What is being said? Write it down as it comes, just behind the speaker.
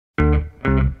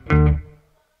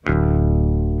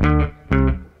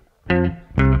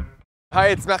Hi,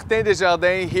 it's Martin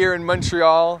Desjardins here in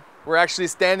Montreal. We're actually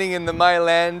standing in the My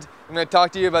Land. I'm going to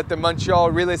talk to you about the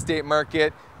Montreal real estate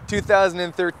market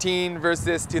 2013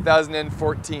 versus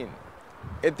 2014.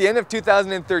 At the end of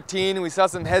 2013, we saw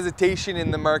some hesitation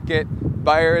in the market.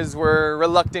 Buyers were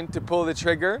reluctant to pull the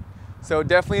trigger. So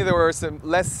definitely there were some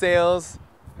less sales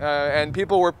and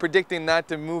people were predicting that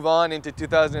to move on into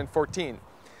 2014.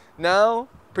 Now,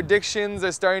 predictions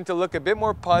are starting to look a bit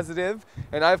more positive,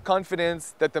 and I have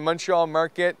confidence that the Montreal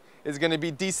market is going to be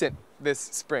decent this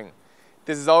spring.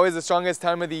 This is always the strongest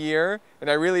time of the year, and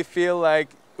I really feel like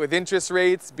with interest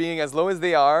rates being as low as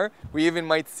they are, we even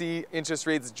might see interest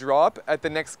rates drop at the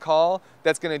next call.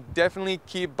 That's going to definitely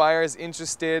keep buyers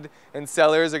interested, and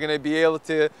sellers are going to be able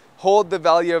to hold the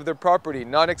value of their property,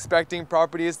 not expecting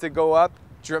properties to go up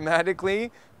dramatically,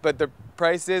 but the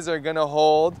prices are going to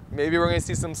hold. Maybe we're going to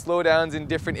see some slowdowns in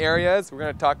different areas. We're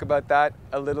going to talk about that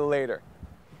a little later.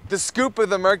 The scoop of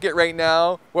the market right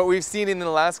now, what we've seen in the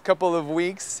last couple of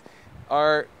weeks,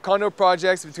 are condo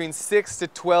projects between 6 to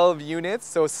 12 units,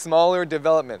 so smaller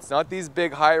developments, not these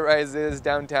big high-rises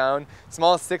downtown,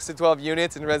 small 6 to 12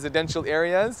 units in residential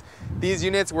areas. These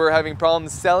units were having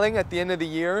problems selling at the end of the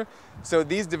year, so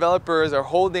these developers are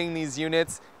holding these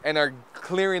units and are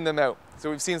clearing them out. So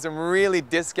we've seen some really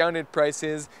discounted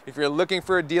prices. If you're looking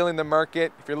for a deal in the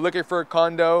market, if you're looking for a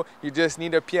condo, you just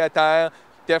need a pied-à-terre,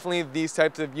 definitely these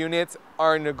types of units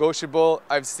are negotiable.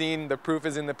 I've seen the proof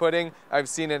is in the pudding. I've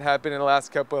seen it happen in the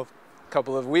last couple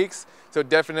of weeks. So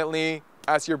definitely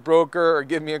ask your broker or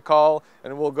give me a call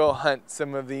and we'll go hunt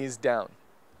some of these down.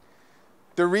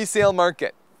 The resale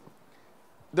market.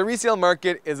 The resale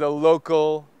market is a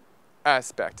local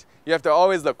aspect. You have to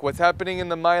always look. What's happening in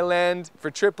the My Land for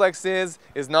triplexes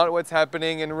is not what's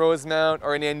happening in Rosemount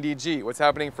or in NDG. What's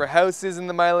happening for houses in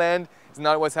the My Land is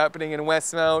not what's happening in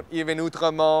Westmount, even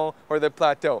Outremont or the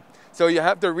Plateau. So you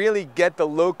have to really get the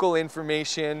local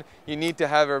information. You need to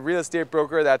have a real estate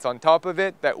broker that's on top of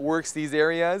it, that works these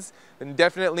areas. And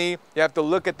definitely you have to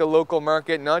look at the local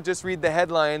market, not just read the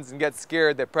headlines and get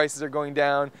scared that prices are going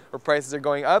down or prices are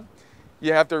going up.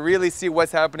 You have to really see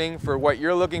what's happening for what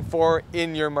you're looking for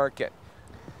in your market.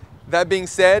 That being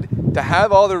said, to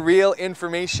have all the real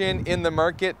information in the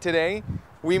market today,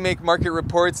 we make market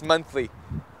reports monthly.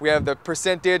 We have the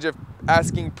percentage of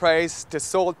asking price to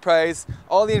sold price,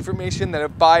 all the information that a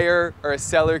buyer or a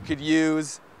seller could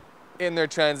use in their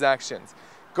transactions.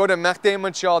 Go to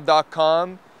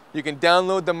martinmontreal.com. You can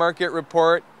download the market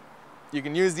report. You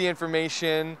can use the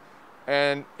information.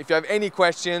 And if you have any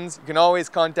questions, you can always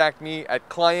contact me at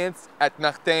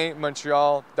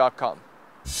clients@martinmontreal.com.